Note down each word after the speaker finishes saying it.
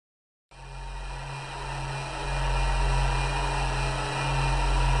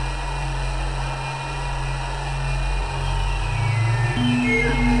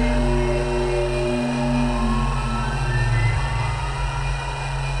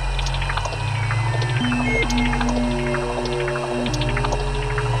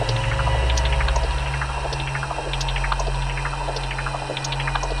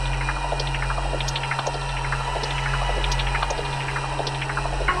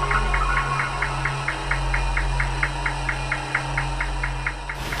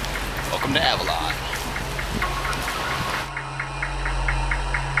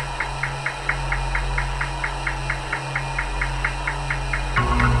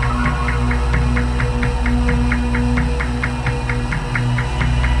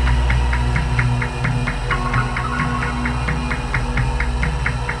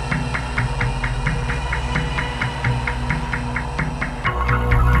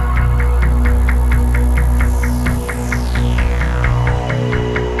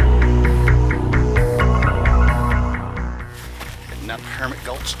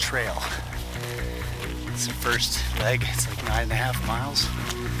leg. It's like 9.5 miles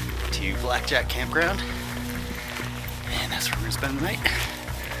to Blackjack Campground. And that's where we're gonna spend the night.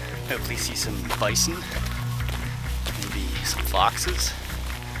 Hopefully see some bison, maybe some foxes,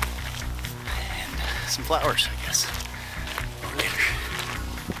 and some flowers, I guess. Later.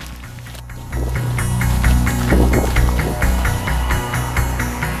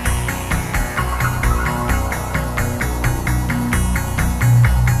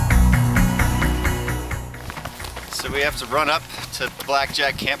 So we have to run up to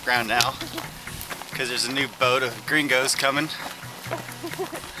Blackjack Campground now because there's a new boat of gringos coming.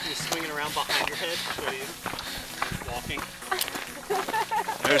 You're swinging around behind your head while you're walking.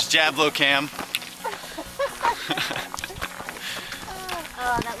 There's Jablo Cam.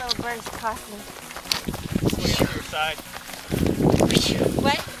 Oh, that little bird is crossing. Swing to your side.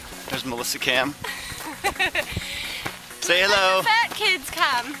 What? There's Melissa Cam. Say hello. Let the fat kids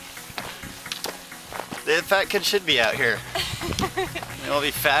come. The fat kids should be out here. They won't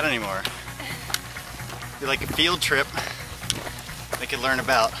be fat anymore. Be like a field trip. They could learn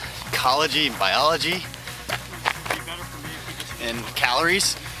about ecology and biology and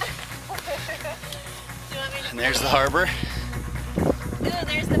calories. And there's the harbor. Oh,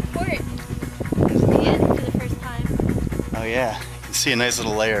 there's the port. There's the end for the first time. Oh yeah, you can see a nice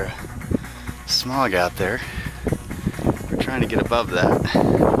little layer of smog out there. We're trying to get above that.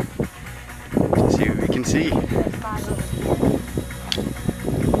 See what we can see.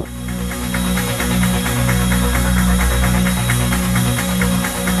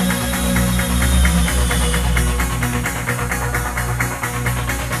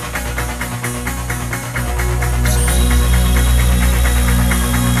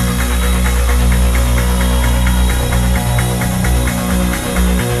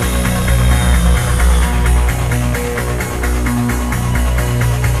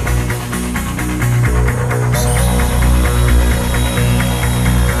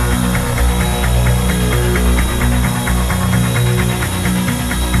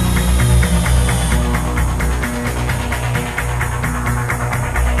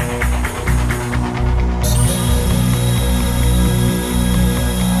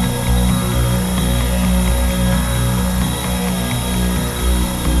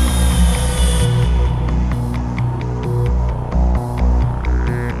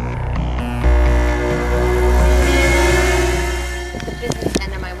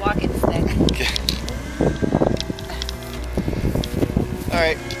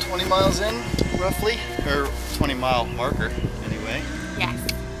 Alright, 20 miles in, roughly, or 20-mile marker, anyway.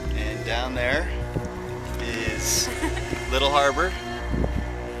 Yes. And down there is Little Harbor.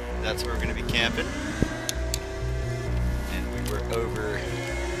 That's where we're going to be camping. And we were over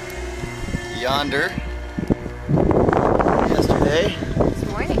yonder yesterday.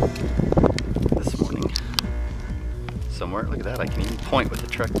 This morning. Somewhere, look at that, I can even point with the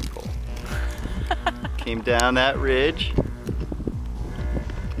trekking pole. Came down that ridge.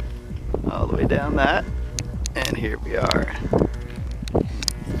 All the way down that, and here we are.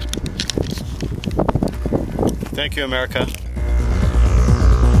 Thank you, America.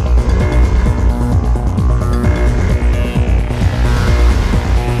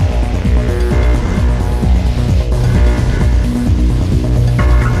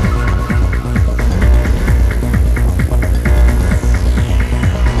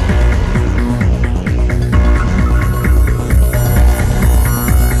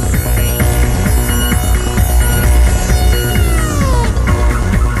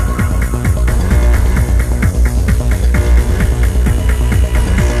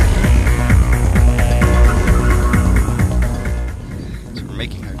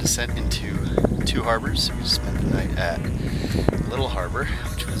 Descent into two harbors. So we just spent the night at Little Harbor,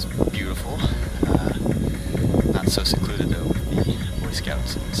 which was beautiful. Not so secluded though with the Boy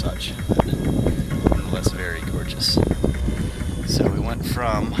Scouts and such, but nonetheless very gorgeous. So we went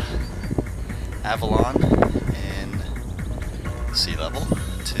from Avalon in sea level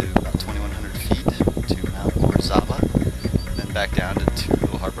to about 2,100 feet to Mount Orizaba, then back down to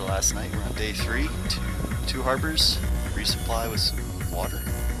Little Harbor last night. We're on day 3 to 2 harbors, resupply with some water.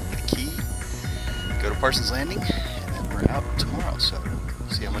 Go to Parsons Landing, and then we're out tomorrow, so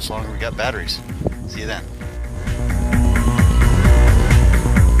see how much longer we got batteries. See you then.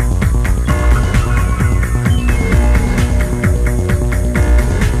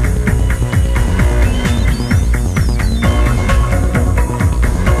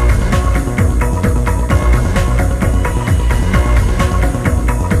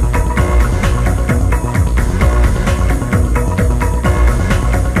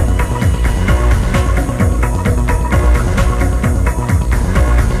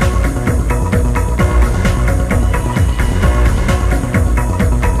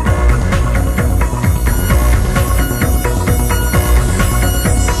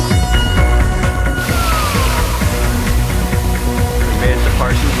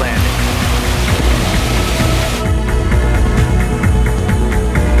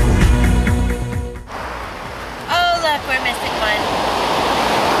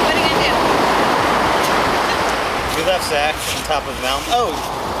 top of the mountain. Oh,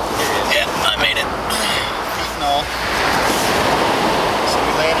 here it is. Yeah, I made it. Feet and all. So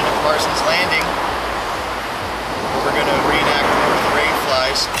we landed at Parsons Landing. We're gonna reenact Lord of the Rain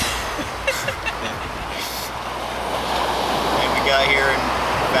flies. And we got here and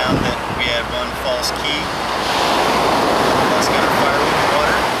found that we had one false key. Plus got our firewood and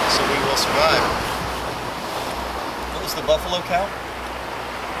water, so we will survive. What was the buffalo count?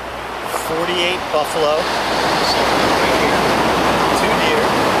 48 buffalo, So right here. 2 deer,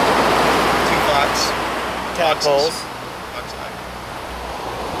 2 fox. tadpoles, Fox eye.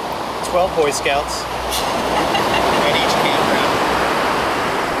 12 Boy Scouts, At each campground.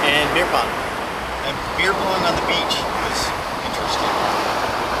 and beer pong. And beer pong on the beach was interesting.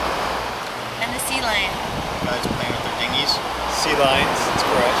 And the sea lion. Guys playing with their dinghies. Sea lions, that's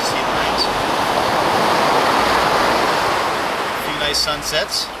correct. Sea lions. A few nice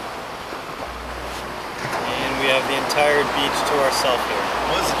sunsets. And we have the entire beach to ourselves here.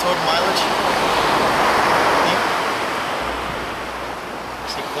 What was the total mileage?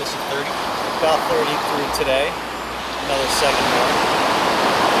 Say close to 30. About 30 through today. Another 7 more.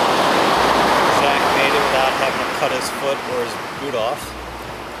 Zach made it without having to cut his foot or his boot off.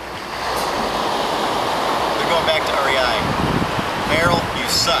 They're going back to REI. Merrill, you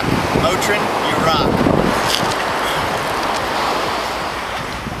suck. Motrin, you rock.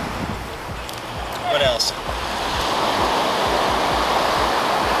 What else? It's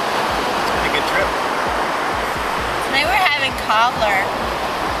been a good trip. Tonight we're having cobbler.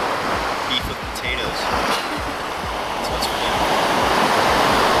 Beef with potatoes. That's what's for dinner.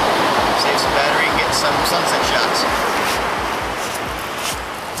 Save some battery and get some sunset shots.